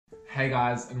Hey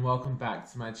guys, and welcome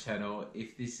back to my channel.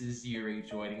 If this is you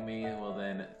rejoining me, well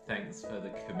then thanks for the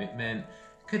commitment.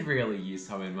 Could really use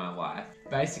some in my life.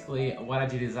 Basically, what I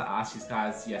did is I asked you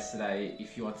guys yesterday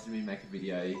if you wanted me to make a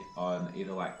video on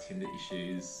either like Tinder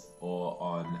issues or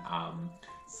on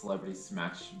celebrity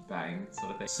smash bang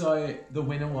sort of thing. So the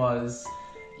winner was,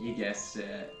 you guessed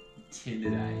it,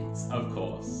 Tinder dates, of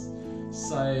course.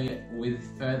 So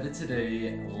with further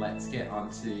ado, let's get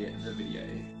onto the video.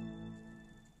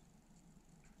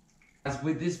 As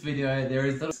with this video, there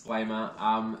is a disclaimer.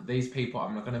 These people,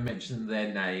 I'm not going to mention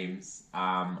their names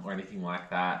or anything like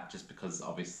that, just because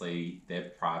obviously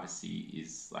their privacy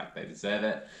is like they deserve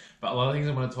it. But a lot of things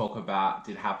I'm going to talk about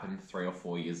did happen 3 or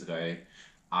 4 years ago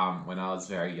when I was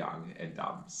very young and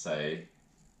dumb. So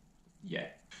yeah.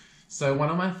 So one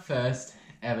of my first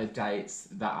ever dates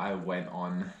that I went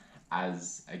on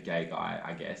as a gay guy,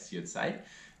 I guess you'd say,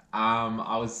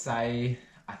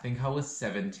 I think I was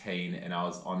 17 and I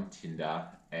was on Tinder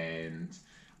and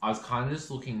I was kind of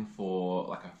just looking for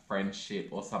like a friendship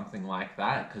or something like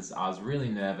that because I was really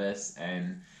nervous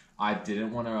and I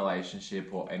didn't want a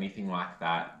relationship or anything like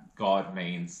that. God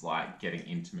means like getting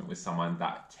intimate with someone.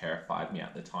 That terrified me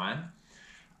at the time.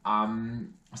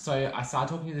 So I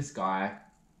started talking to this guy.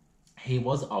 He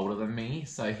was older than me,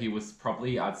 so he was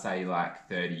probably, I'd say like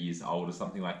 30 years old or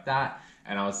something like that,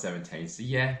 and I was 17, so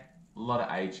yeah, a lot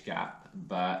of age gap,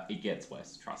 but it gets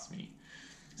worse, trust me.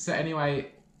 So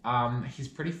anyway, he's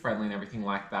pretty friendly and everything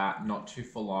like that, not too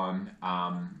full on.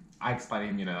 I explained to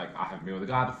him, you know, like I haven't been with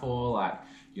a guy before, like,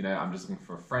 you know, I'm just looking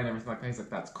for a friend, everything like that. He's like,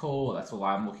 that's cool, that's all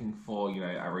I'm looking for, you know,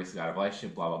 I recently got a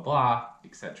relationship, blah, blah, blah,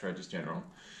 etc., just general.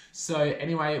 So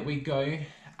anyway, we go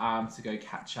to go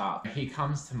catch up. He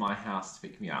comes to my house to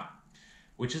pick me up,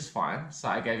 which is fine. So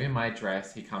I gave him my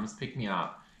address, he comes to pick me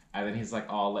up, and then he's like,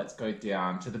 oh, let's go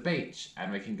down to the beach and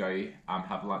we can go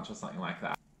have lunch or something like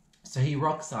that. So he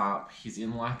rocks up, he's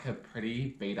in like a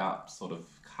pretty beat up sort of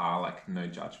car, like no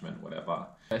judgment, whatever.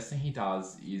 First thing he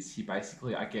does is he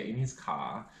basically, I get in his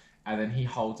car and then he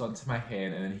holds onto my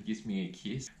hand and then he gives me a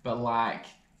kiss, but like,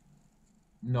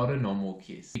 not a normal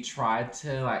kiss. He tried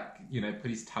to like, you know,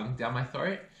 put his tongue down my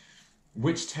throat,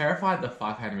 which terrified the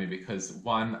fuck out of me because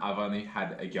one, I've only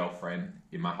had a girlfriend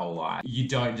in my whole life. You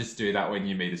don't just do that when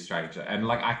you meet a stranger. And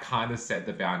like, I kind of set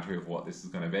the boundary of what this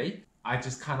is going to be. I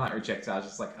just kind of like rejected. I was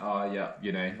just like, oh yeah,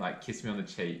 you know, like kiss me on the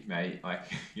cheek, mate. Like,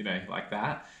 you know, like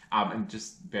that. And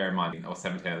just bear in mind, I was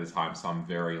 17 at the time, so I'm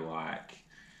very like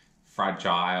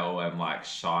fragile and like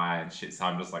shy and shit. So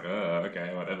I'm just like, oh,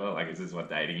 okay, whatever. Like, is this what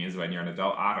dating is when you're an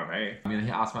adult? I don't know. I mean,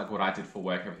 he asked me like what I did for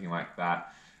work, everything like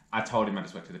that. I told him I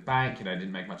just worked at the bank, you know,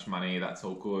 didn't make much money, that's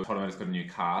all good. I told him I just got a new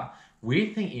car.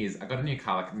 Weird thing is, I got a new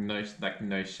car, like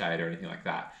no shade or anything like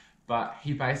that. But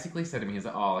he basically said to me, he's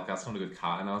like, oh, like that's not a good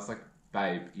car. And I was like,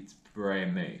 babe, it's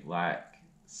brand new. Like,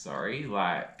 sorry,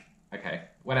 like, okay,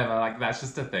 whatever. Like, that's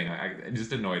just a thing. Like, it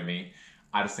just annoyed me.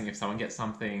 I just think if someone gets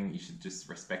something, you should just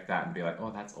respect that and be like,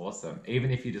 oh, that's awesome. Even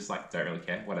if you just like don't really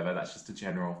care, whatever. That's just a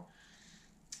general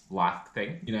life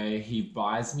thing. You know, he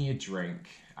buys me a drink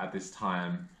at this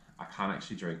time. I can't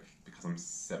actually drink because I'm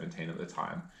 17 at the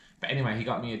time. But anyway, he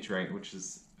got me a drink, which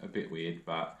is a bit weird,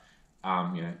 but,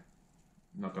 you know,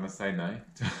 not going to say no.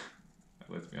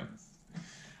 Let's be honest.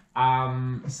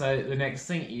 So the next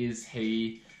thing is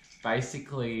he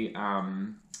basically,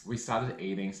 we started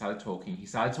eating, started talking. He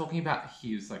started talking about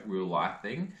his like real life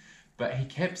thing, but he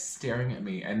kept staring at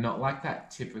me and not like that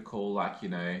typical, like, you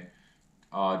know,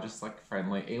 oh, just like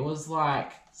friendly. It was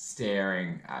like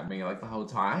staring at me like the whole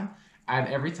time. And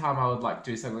every time I would like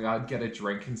do something, I'd get a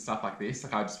drink and stuff like this.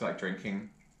 Like I'd just be like drinking.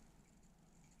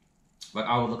 Like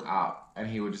I would look up and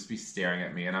he would just be staring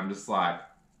at me and I'm just like,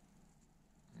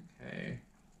 okay.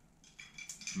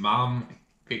 Mum,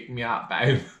 pick me up,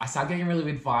 babe. I started getting really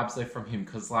weird vibes though from him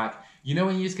because like, you know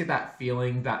when you just get that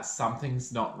feeling that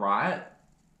something's not right?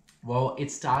 Well,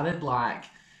 it started like,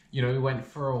 you know, we went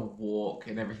for a walk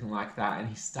and everything like that and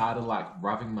he started like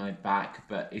rubbing my back,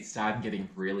 but it started getting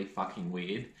really fucking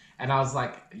weird. And I was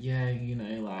like, yeah, you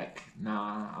know, like,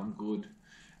 nah, I'm good.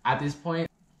 At this point,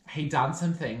 he done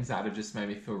some things that have just made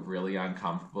me feel really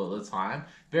uncomfortable at the time.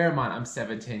 Bear in mind, I'm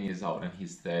 17 years old and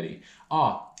he's 30.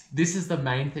 Oh, this is the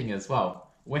main thing as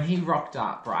well. When he rocked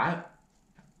up, right?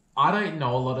 I don't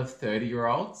know a lot of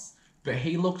 30-year-olds, but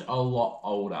he looked a lot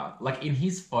older. Like in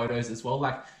his photos as well,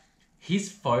 like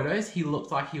his photos, he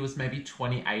looked like he was maybe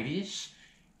 28-ish.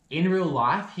 In real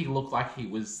life, he looked like he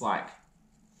was like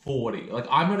 40. Like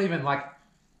I'm not even like,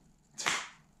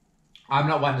 I'm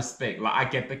not one to speak. Like I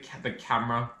get the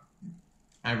camera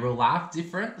and real life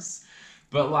difference,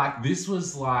 but like this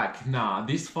was like, nah,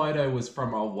 this photo was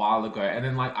from a while ago. And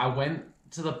then like I went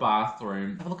to the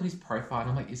bathroom, have a look at his profile, and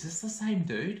I'm like, is this the same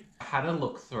dude? I had a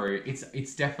look through,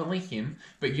 it's definitely him,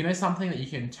 but you know something that you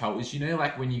can tell is, you know,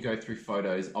 like when you go through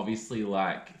photos, obviously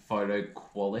like photo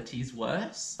quality's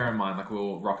worse. Bear in mind, like we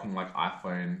were rocking like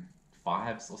iPhone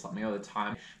 5s or something at the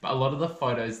time, but a lot of the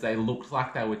photos, they looked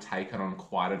like they were taken on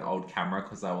quite an old camera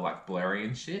because they were like blurry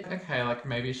and shit. Okay, like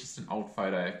maybe it's just an old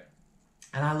photo.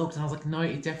 And I looked and I was like, no,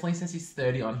 it definitely says he's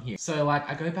 30 on here. So like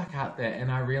I go back out there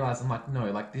and I realize, I'm like, no,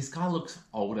 like this guy looks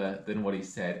older than what he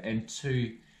said. And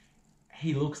two,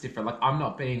 he looks different. Like I'm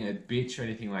not being a bitch or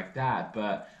anything like that,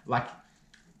 but like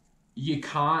you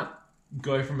can't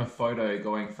go from a photo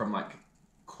going from like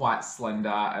quite slender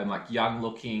and like young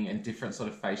looking and different sort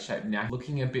of face shape now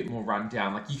looking a bit more run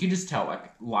down. Like you can just tell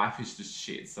like life is just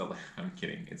shit. So like, I'm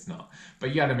kidding, it's not. But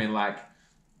you know what I mean? Like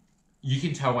you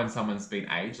can tell when someone's been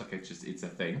aged, like it's a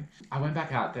thing. I went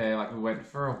back out there, like we went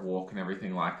for a walk and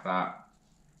everything like that.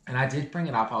 And I did bring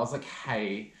it up. I was like,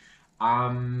 hey,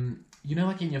 you know,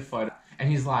 like in your photo, and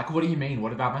he's like, what do you mean?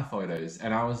 What about my photos?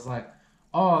 And I was like,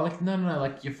 oh, like, no,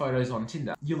 like your photos on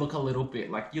Tinder. You look a little bit,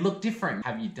 like, you look different.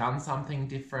 Have you done something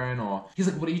different? Or he's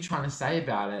like, what are you trying to say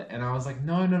about it? And I was like,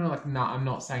 no, like, no, I'm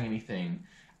not saying anything.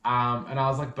 And I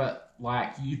was like, but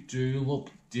like, you do look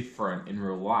different in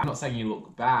real life. I'm not saying you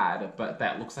look bad, but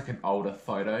that looks like an older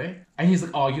photo. And he's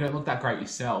like, oh, you don't look that great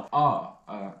yourself. Oh,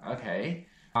 okay.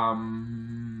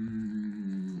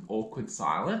 Awkward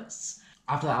silence.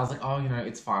 After that, I was like, oh, you know,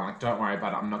 it's fine. Like, don't worry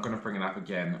about it. I'm not going to bring it up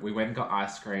again. We went and got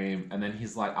ice cream. And then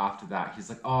he's like, after that, he's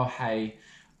like, oh, hey,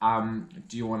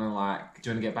 do you want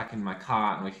to get back in my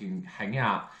car and we can hang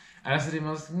out? And I said to him,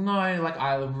 I was like, no, like,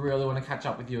 I really want to catch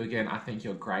up with you again. I think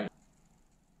you're great.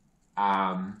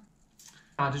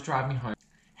 Just drive me home.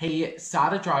 He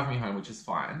started driving me home, which is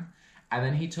fine. And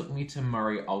then he took me to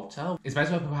Murray Altar. It's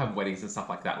basically where people have weddings and stuff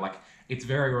like that. Like, it's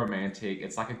very romantic.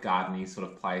 It's like a gardeny sort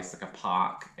of place, like a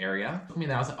park area. Took me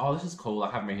there. I was like, oh, this is cool.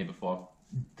 I haven't been here before.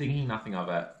 Thinking nothing of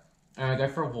it. And I go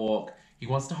for a walk. He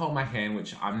wants to hold my hand,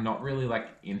 which I'm not really like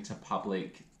into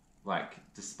public like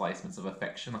displacements of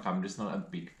affection. Like I'm just not a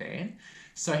big fan.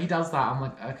 So he does that. I'm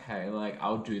like, okay, like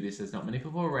I'll do this. There's not many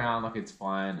people around. Like it's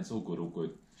fine. It's all good, all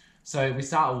good. So we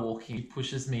start walking. He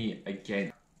pushes me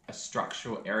against a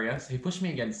structural area. So he pushed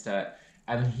me against it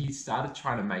and then he started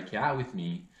trying to make out with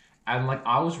me. And like,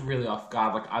 I was really off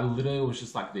guard. Like I literally was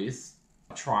just like this,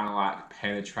 trying to like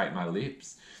penetrate my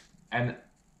lips. And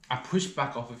I pushed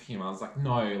back off of him. I was like,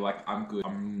 no, like I'm good.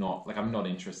 I'm not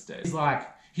interested. He's like,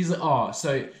 oh,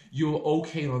 so you were all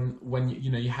keen on when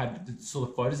you know, you had the sort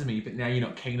of photos of me, but now you're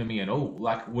not keen on me at all.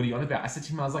 Like, what are you on about? I said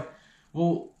to him, I was like,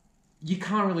 well, you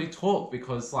can't really talk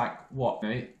because like, what, you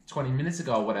know, 20 minutes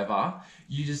ago or whatever,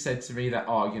 you just said to me that,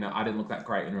 oh, you know, I didn't look that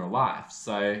great in real life.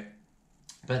 So,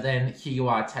 but then here you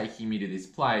are taking me to this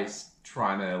place,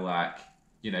 trying to like,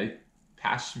 you know,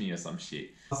 pash me or some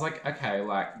shit. I was like, okay,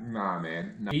 like, nah,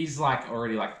 man. No. He's like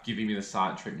already like giving me the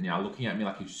silent treatment now, looking at me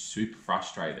like he's super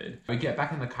frustrated. We get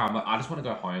back in the car, I'm like, I just want to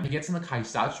go home. He gets in the car, he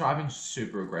starts driving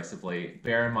super aggressively.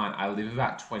 Bear in mind, I live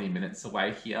about 20 minutes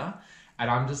away here. And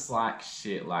I'm just like,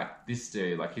 shit, like this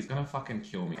dude, like he's gonna fucking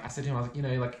kill me. I said to him, I was like, you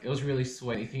know, like it was really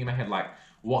sweet. Thinking in my head, like,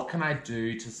 what can I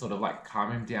do to sort of like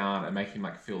calm him down and make him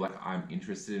like feel like I'm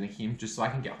interested in him just so I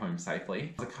can get home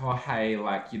safely. I was like, oh, hey,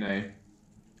 like, you know,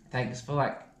 thanks for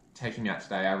like taking me out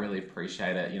today. I really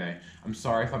appreciate it. You know, I'm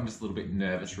sorry if I'm just a little bit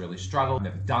nervous, really struggled.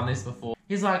 Never done this before.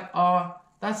 He's like, oh,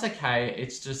 that's okay.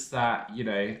 It's just that, you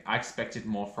know, I expected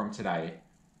more from today.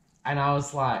 And I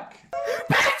was like,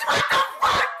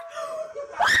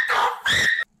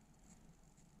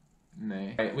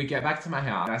 no. We get back to my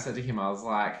house and I said to him, I was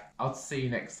like, I'll see you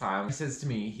next time. He says to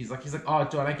me, he's like, oh,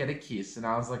 do I get a kiss? And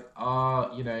I was like,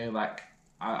 oh, you know, like,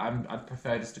 I'd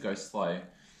prefer just to go slow.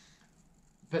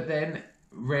 But then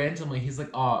randomly, he's like,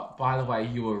 oh, by the way,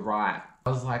 you were right. I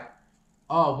was like,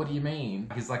 oh, what do you mean?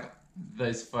 He's like,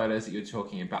 those photos that you're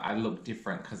talking about, I look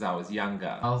different because I was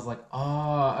younger. I was like,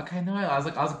 oh, okay, no. I was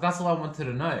like, that's all I wanted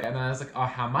to know. And I was like, oh,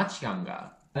 how much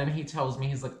younger? Then he tells me,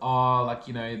 he's like, oh, like,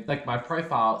 you know, like my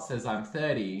profile says I'm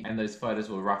 30 and those photos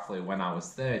were roughly when I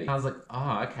was 30. And I was like,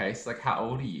 oh, okay. So like, how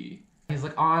old are you? He's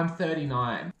like, oh, I'm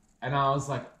 39. And I was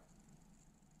like,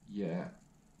 yeah,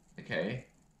 okay.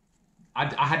 I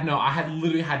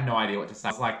literally had no idea what to say.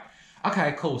 I was like,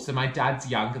 okay, cool. So my dad's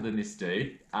younger than this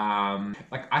dude.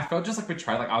 Like I felt just like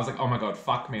betrayed. Like I was like, oh my God,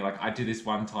 fuck me. Like I did this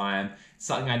one time,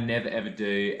 something I never ever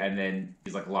do. And then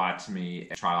he's like lied to me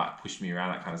and try to like push me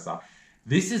around, that kind of stuff.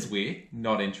 This is weird.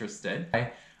 Not interested.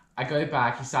 I I go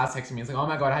back, he starts texting me, he's like, oh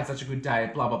my god, I had such a good day,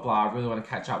 blah, blah, blah, I really want to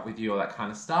catch up with you, all that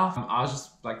kind of stuff. I was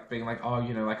just like being like, oh,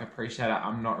 you know, like, appreciate it,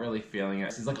 I'm not really feeling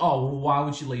it. He's like, oh, well, why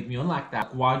would you lead me on like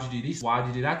that? Why'd you do this? Why'd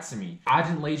you do that to me? I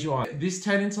didn't lead you on. This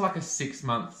turned into like a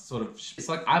 6-month sort of, it's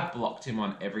like I blocked him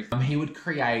on everything. He would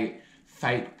create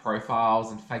fake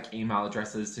profiles and fake email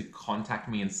addresses to contact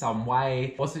me in some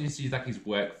way. Also used to use like his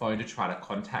work phone to try to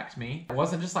contact me. It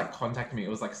wasn't just like contacting me, it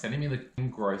was like sending me the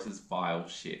grossest vile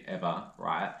shit ever,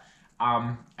 right?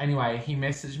 Anyway, he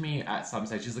messaged me at some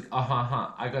stage. He's like,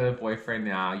 I got a boyfriend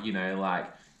now, you know,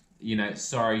 like, you know,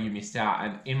 sorry you missed out.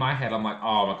 And in my head, I'm like,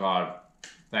 oh my God,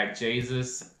 like,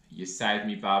 Jesus, you saved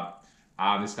me, bub.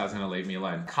 This guy's gonna leave me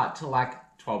alone. Cut to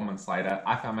like 12 months later,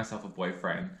 I found myself a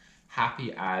boyfriend.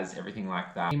 Happy as, everything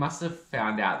like that. He must have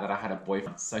found out that I had a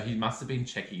boyfriend, so he must have been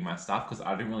checking my stuff because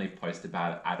I didn't really post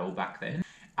about it at all back then.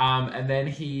 And then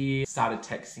he started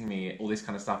texting me all this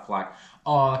kind of stuff like,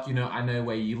 oh, like, you know, I know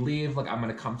where you live, like, I'm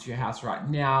gonna come to your house right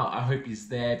now, I hope he's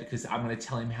there because I'm gonna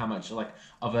tell him how much like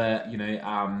of a, you know,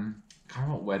 I can't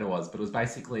remember what word it was, but it was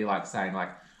basically like saying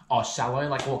like, oh, shallow,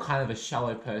 like what kind of a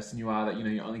shallow person you are, that, you know,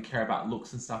 you only care about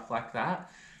looks and stuff like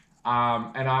that.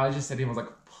 And I just said to him, I was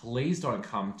like, please don't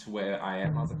come to where I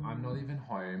am. I was like, I'm not even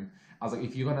home. I was like,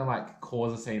 if you're gonna like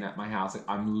cause a scene at my house, like,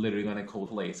 I'm literally gonna call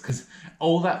police. Because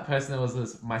all that person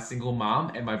was my single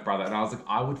mom and my brother. And I was like,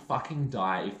 I would fucking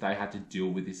die if they had to deal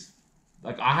with this.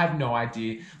 Like, I have no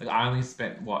idea. Like, I only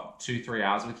spent, what, 2-3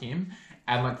 hours with him.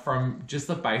 And like, from just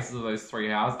the basis of those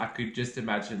 3 hours, I could just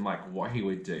imagine like what he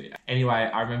would do. Anyway,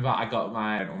 I remember I got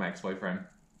my ex-boyfriend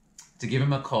to give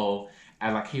him a call.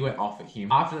 And like, he went off at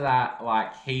him. After that,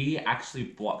 like, he actually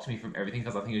blocked me from everything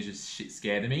because I think he was just shit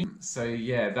scared of me. So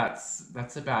yeah,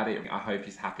 that's about it. I hope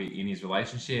he's happy in his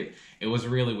relationship. It was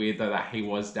really weird though that he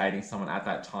was dating someone at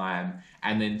that time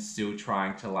and then still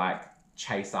trying to like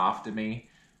chase after me.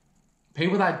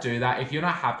 People that do that, if you're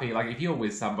not happy, like if you're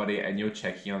with somebody and you're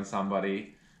checking on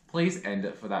somebody, please end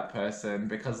it for that person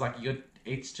because like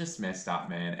it's just messed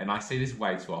up, man. And I see this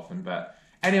way too often, but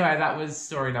anyway, that was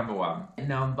story number 1.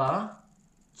 Number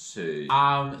 2.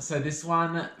 So this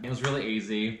one, it was really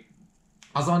easy.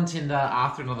 I was on Tinder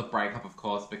after another breakup, of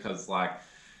course, because like,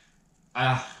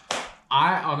 I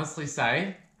honestly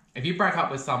say, if you break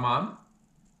up with someone,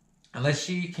 unless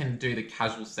she can do the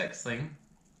casual sex thing,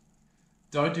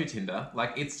 don't do Tinder.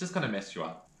 Like, it's just gonna mess you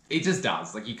up. It just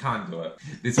does. Like, you can't do it.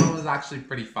 This one was actually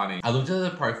pretty funny. I looked at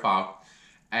the profile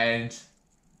and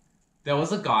there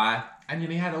was a guy, and you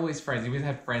know, he had all his friends. He always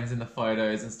had friends in the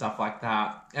photos and stuff like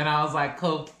that. And I was like,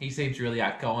 cool. He seems really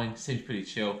outgoing. Seems pretty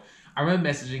chill. I remember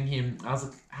messaging him. I was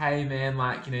like, hey man,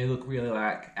 like, you know, you look really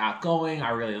like outgoing. I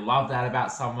really love that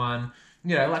about someone.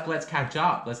 You know, like, let's catch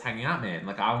up. Let's hang out, man.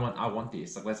 Like, I want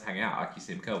this. Like, let's hang out. Like, you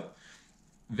seem cool.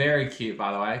 Very cute,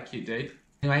 by the way. Cute dude.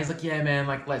 Anyway, he's like, yeah, man,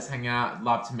 like, let's hang out.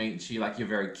 Love to meet you. Like, you're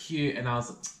very cute. And I was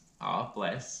like, oh,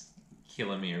 bless.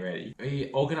 Killing me already.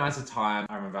 We organised a time.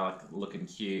 I remember like looking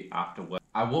cute after work.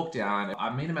 I walked down.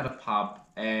 I meet him at a pub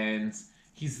and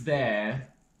he's there,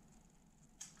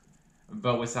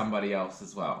 but with somebody else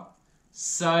as well.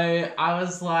 So I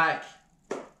was like,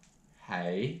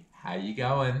 hey, how you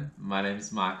going? My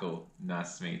name's Michael.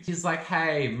 Nice to meet you. He's like,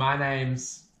 hey, my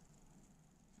name's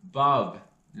Bob.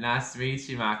 Nice to meet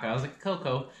you, Michael. I was like, cool,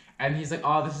 cool. And he's like,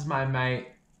 oh, this is my mate,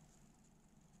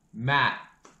 Matt.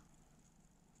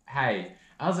 Hey.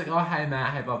 I was like, oh, hey,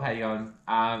 Matt. Hey, Bob, how you going?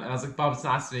 And I was like, Bob, it's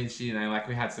nice to meet you. You know, like,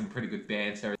 we had some pretty good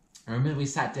banter. I remember we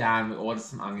sat down, we ordered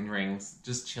some onion rings,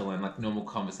 just chilling, like, normal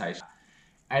conversation.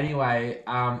 Anyway,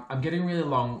 I'm getting really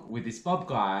along with this Bob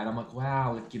guy, and I'm like,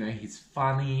 wow, like, you know, he's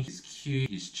funny, he's cute,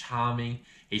 he's charming.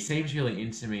 He seems really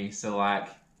into me, so, like,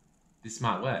 this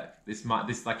might work. This, like, you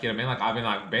know what I mean? Like, I've been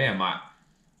like, bam, like,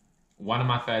 one of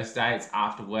my first dates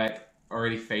after work,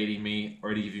 already feeding me,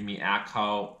 already giving me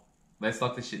alcohol. Let's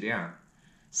lock this shit down.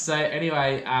 So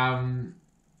anyway,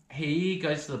 he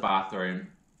goes to the bathroom.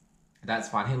 That's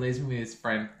fine. He leaves me with his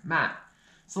friend, Matt.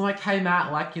 So I'm like, hey,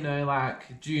 Matt, like, you know,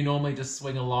 like, do you normally just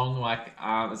swing along, like,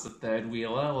 as a third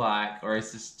wheeler, like, or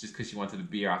is this just because you wanted a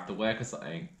beer after work or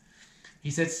something? He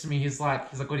says to me, he's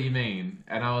like, what do you mean?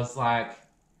 And I was like,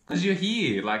 because you're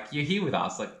here with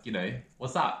us, like, you know,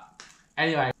 what's up?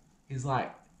 Anyway, he's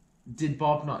like, did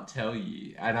Bob not tell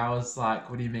you? And I was like,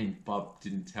 what do you mean Bob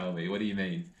didn't tell me? What do you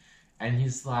mean? And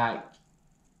he's like,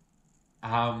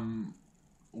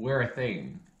 we're a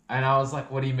thing. And I was like,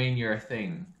 what do you mean you're a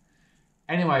thing?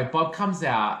 Anyway, Bob comes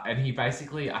out and he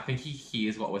basically, I think he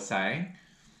hears what we're saying.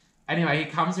 Anyway, he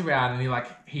comes around and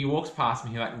he walks past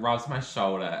me, he like rubs my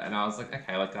shoulder and I was like,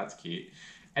 okay, like that's cute.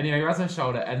 Anyway, he rubs my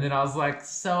shoulder and then I was like,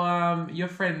 so your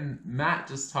friend Matt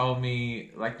just told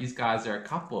me like you guys are a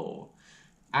couple.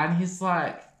 And he's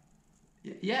like,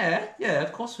 Yeah,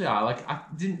 of course we are. Like, I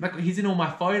didn't, like, he's in all my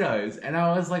photos, and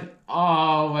I was like,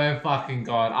 oh my fucking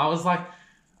God.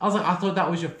 I thought that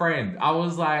was your friend. I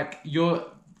was like, your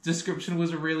description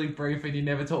was really brief and you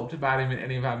never talked about him in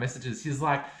any of our messages. He's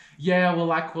like, yeah, well,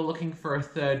 like, we're looking for a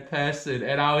third person.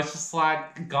 And I was just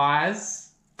like,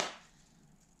 guys,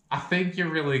 I think you're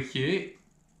really cute.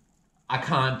 I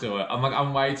can't do it.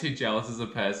 I'm way too jealous as a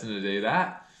person to do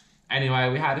that. Anyway,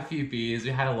 we had a few beers, we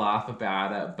had a laugh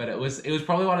about it, but it was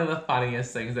probably one of the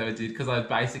funniest things I ever did because I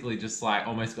basically just like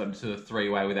almost got into a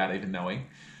three-way without even knowing.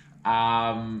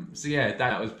 So yeah,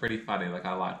 that was pretty funny. Like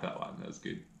I liked that one. That was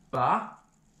good. But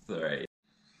three.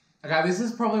 Okay, this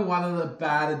is probably one of the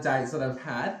badder dates that I've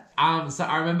had. So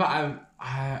I remember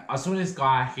I saw this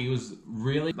guy. He was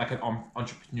really like an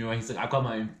entrepreneur. He's like, I've got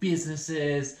my own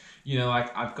businesses. You know,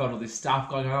 like I've got all this stuff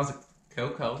going on. I was like,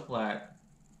 cool. Like,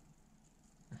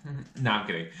 no, I'm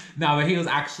kidding. No, but he was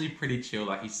actually pretty chill.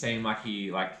 Like he seemed like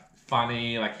he like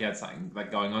funny. Like he had something like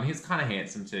going on. He was kind of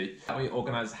handsome too. We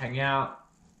organized a hangout.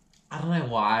 I don't know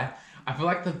why. I feel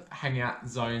like the hangout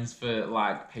zones for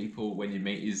like people when you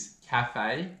meet is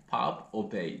cafe, pub, or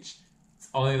beach. It's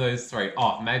only those three.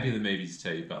 Oh, maybe the movies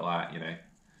too, but like, you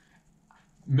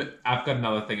know. I've got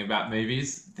another thing about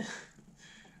movies.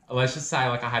 Let's just say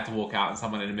like I had to walk out on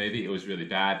someone in a movie. It was really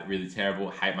bad, really terrible.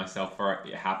 Hate myself for it.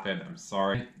 It happened. I'm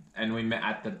sorry. And we met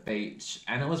at the beach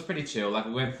and it was pretty chill. Like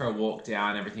we went for a walk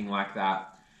down, everything like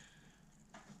that.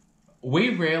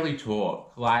 We rarely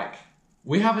talk. Like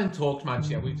we haven't talked much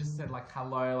yet. We've just said like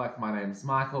hello, like my name's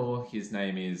Michael, his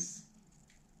name is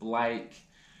Blake.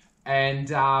 And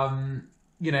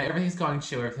you know, everything's going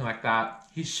chill, everything like that.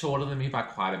 He's shorter than me by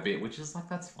quite a bit, which is like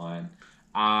that's fine.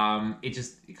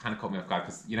 It kind of caught me off guard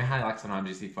because you know how like sometimes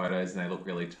you see photos and they look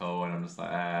really tall and I'm just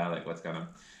like what's going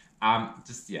on?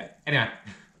 Just yeah. Anyway,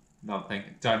 another thing.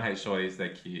 Don't hate shorties, they're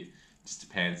cute. Just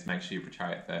depends. Make sure you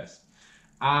portray it first.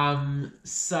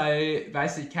 So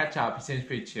basically catch up, he seems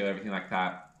pretty chill, everything like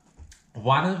that.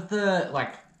 One of the,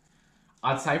 like,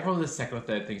 I'd say probably the second or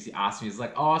third things he asked me is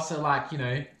like, oh, so like, you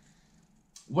know,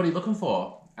 what are you looking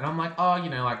for? And I'm like, oh, you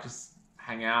know, like just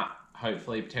hang out,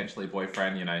 hopefully, potentially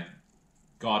boyfriend, you know,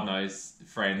 God knows,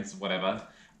 friends, whatever.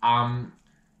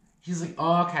 He's like,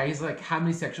 oh, okay. He's like, how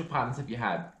many sexual partners have you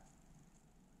had?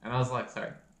 And I was like,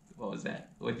 sorry, what was that?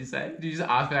 What did you say? Did you just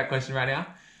ask me that question right now?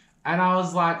 And I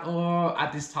was like, oh,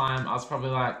 at this time, I was probably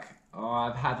like, oh,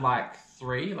 I've had like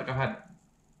three, like I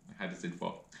just did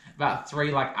four, about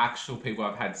three like actual people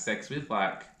I've had sex with,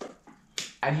 like,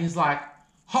 and he's like,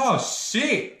 oh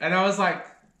shit, and I was like,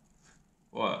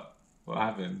 what? What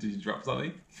happened? Did you drop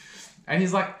something? And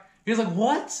he's like,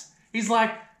 what? He's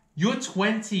like, you're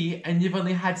 20 and you've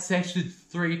only had sex with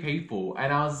three people,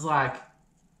 and I was like,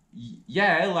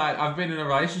 yeah, like I've been in a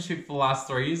relationship for the last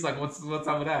 3 years, like what's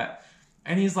up with that?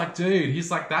 And he's like, dude,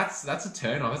 he's like, that's a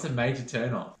turn off. That's a major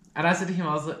turn off. And I said to him,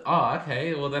 I was like, oh,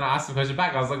 okay. Well, then I asked the question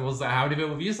back. I was like, well, so how many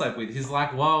people have you slept with? He's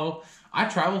like, well, I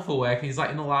travel for work. And he's like,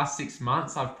 in the last 6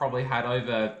 months, I've probably had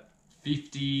over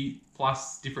 50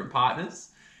 plus different partners.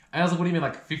 And I was like, what do you mean,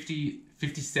 like 50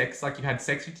 sex? Like you've had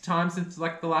sex 50 times since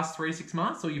like the last 6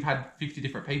 months? Or you've had 50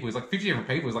 different people? He's like, 50 different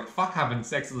people. He's like, fuck having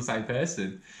sex with the same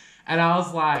person. And I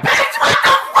was like,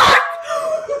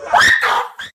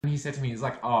 and he said to me, he's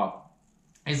like, oh,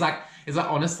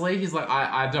 honestly, he's like,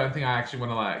 I don't think I actually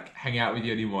want to like hang out with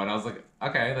you anymore. And I was like,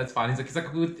 okay, that's fine. He's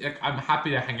like, good, like, I'm happy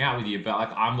to hang out with you, but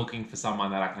like I'm looking for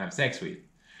someone that I can have sex with.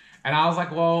 And I was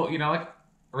like, well, you know, like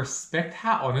respect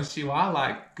how honest you are.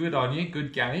 Like, good on you,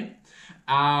 good game.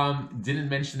 Didn't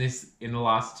mention this in the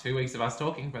last 2 weeks of us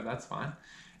talking, but that's fine.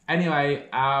 Anyway,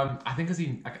 I think because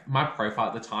like, my profile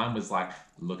at the time was like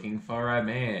looking for a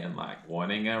man, like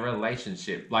wanting a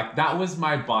relationship. Like that was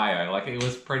my bio. Like it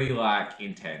was pretty like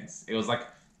intense. It was like,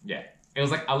 yeah, it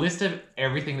was like a list of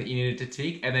everything that you needed to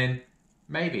tick, and then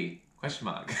maybe question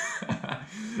mark.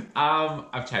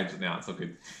 I've changed it now. It's all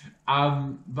good.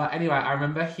 But anyway, I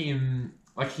remember him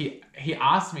like he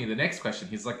asked me the next question.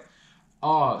 He's like,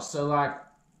 oh, so like,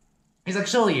 he's like,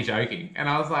 surely you're joking, and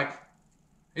I was like.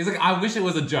 He's like, I wish it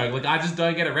was a joke. Like, I just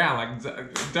don't get around.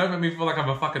 Like, don't make me feel like I'm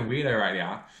a fucking weirdo right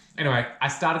now. Anyway, I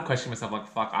started questioning myself, like,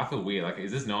 fuck, I feel weird. Like,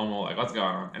 is this normal? Like, what's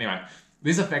going on? Anyway,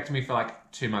 this affected me for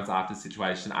like 2 months after the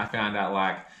situation. I found out,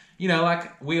 like, you know,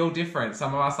 like, we all different.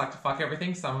 Some of us like to fuck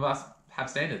everything. Some of us have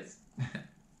standards.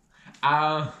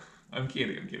 I'm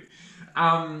kidding.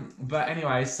 But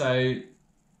anyway, so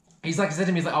he said to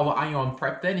me, he's like, oh, well, are you on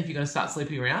prep then if you're going to start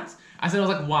sleeping around? I said, I was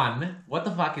like, one, what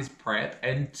the fuck is prep?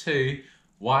 And two,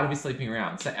 why to be sleeping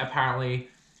around? So apparently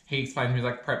he explained to me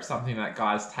like prep's something that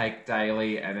guys take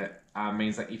daily, and it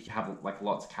means like if you have like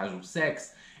lots of casual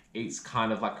sex, it's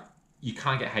kind of like you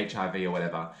can't get HIV or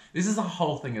whatever. This is a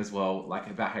whole thing as well, like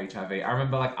about HIV. I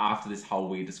remember like after this whole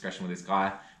weird discussion with this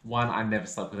guy, one, I never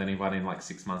slept with anyone in like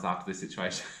 6 months after this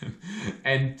situation.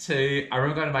 And two, I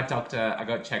remember going to my doctor, I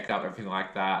got checked up, everything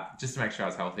like that, just to make sure I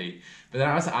was healthy. But then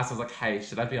I also asked, I was like, hey,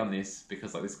 should I be on this?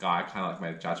 Because like this guy kind of like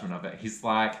made a judgment of it. He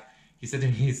said to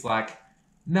me, he's like,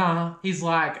 nah. He's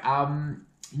like,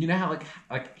 you know how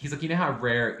he's like, you know how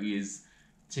rare it is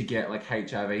to get like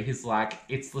HIV? He's like,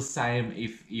 it's the same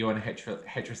if you're in a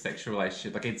heterosexual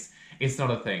relationship. Like it's not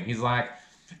a thing. He's like,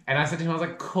 and I said to him, I was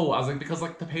like, cool. I was like, because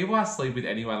like the people I sleep with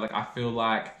anyway, like I feel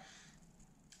like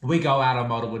we go out on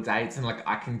multiple dates and like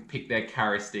I can pick their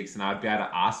characteristics and I'd be able to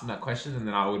ask them that question and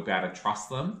then I would be able to trust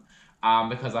them.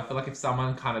 Because I feel like if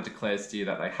someone kind of declares to you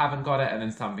that they haven't got it and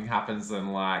then something happens,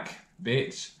 then like,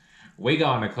 bitch, we go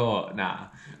on a court. Nah.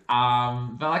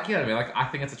 But like, you know what I mean? Like, I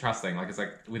think it's a trust thing. Like, it's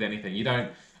like with anything. You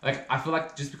don't, like, I feel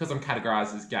like just because I'm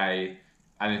categorized as gay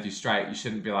and if you're straight, you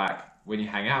shouldn't be like, when you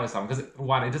hang out with someone, because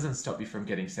one, it doesn't stop you from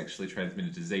getting sexually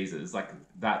transmitted diseases. Like,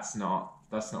 that's not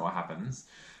what happens.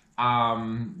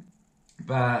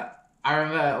 But I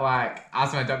remember like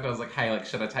asking my doctor, I was like, hey, like,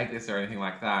 should I take this or anything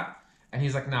like that? And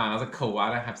he's like, no. And I was like, cool,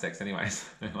 I don't have sex anyways.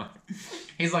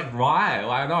 He's like, why?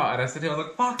 Why not? And I said to him, I was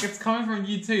like, fuck, it's coming from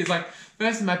you too. He's like,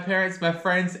 first my parents, my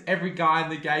friends, every guy in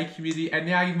the gay community, and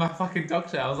now you're my fucking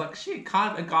doctor. I was like, shit,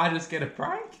 can't a guy just get a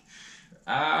break?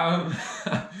 And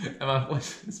my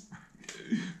voice just broke.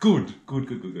 Good.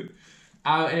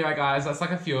 Anyway, guys, that's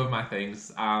like a few of my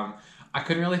things. I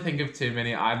couldn't really think of too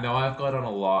many. I know I've got on a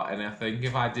lot, and I think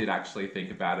if I did actually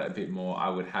think about it a bit more, I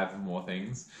would have more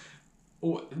things.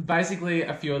 Basically,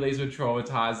 a few of these were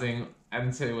traumatizing,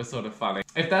 and two were sort of funny.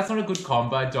 If that's not a good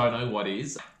combo, I don't know what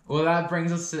is. Well, that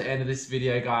brings us to the end of this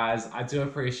video, guys. I do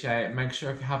appreciate it. Make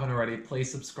sure if you haven't already, please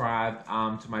subscribe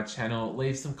to my channel.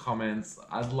 Leave some comments.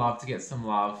 I'd love to get some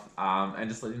love, and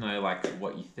just let me know like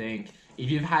what you think. If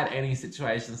you've had any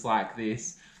situations like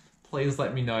this, please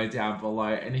let me know down below.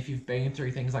 And if you've been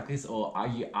through things like this or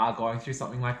you are going through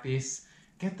something like this,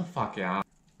 get the fuck out.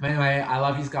 Anyway, I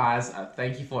love you guys.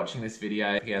 Thank you for watching this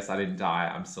video. Yes, I didn't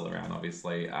die. I'm still around,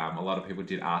 obviously. A lot of people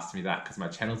did ask me that because my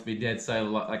channel's been dead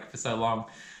for so long.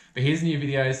 But here's a new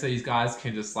video so you guys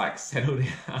can just like settle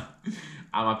down.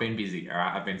 I've been busy,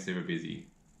 alright? I've been super busy.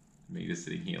 Me just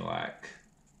sitting here like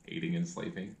eating and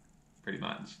sleeping, pretty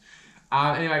much.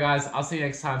 Anyway, guys, I'll see you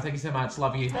next time. Thank you so much.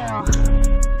 Love you.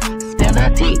 Spill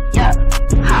the tea, yeah.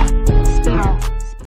 Hot. Spill.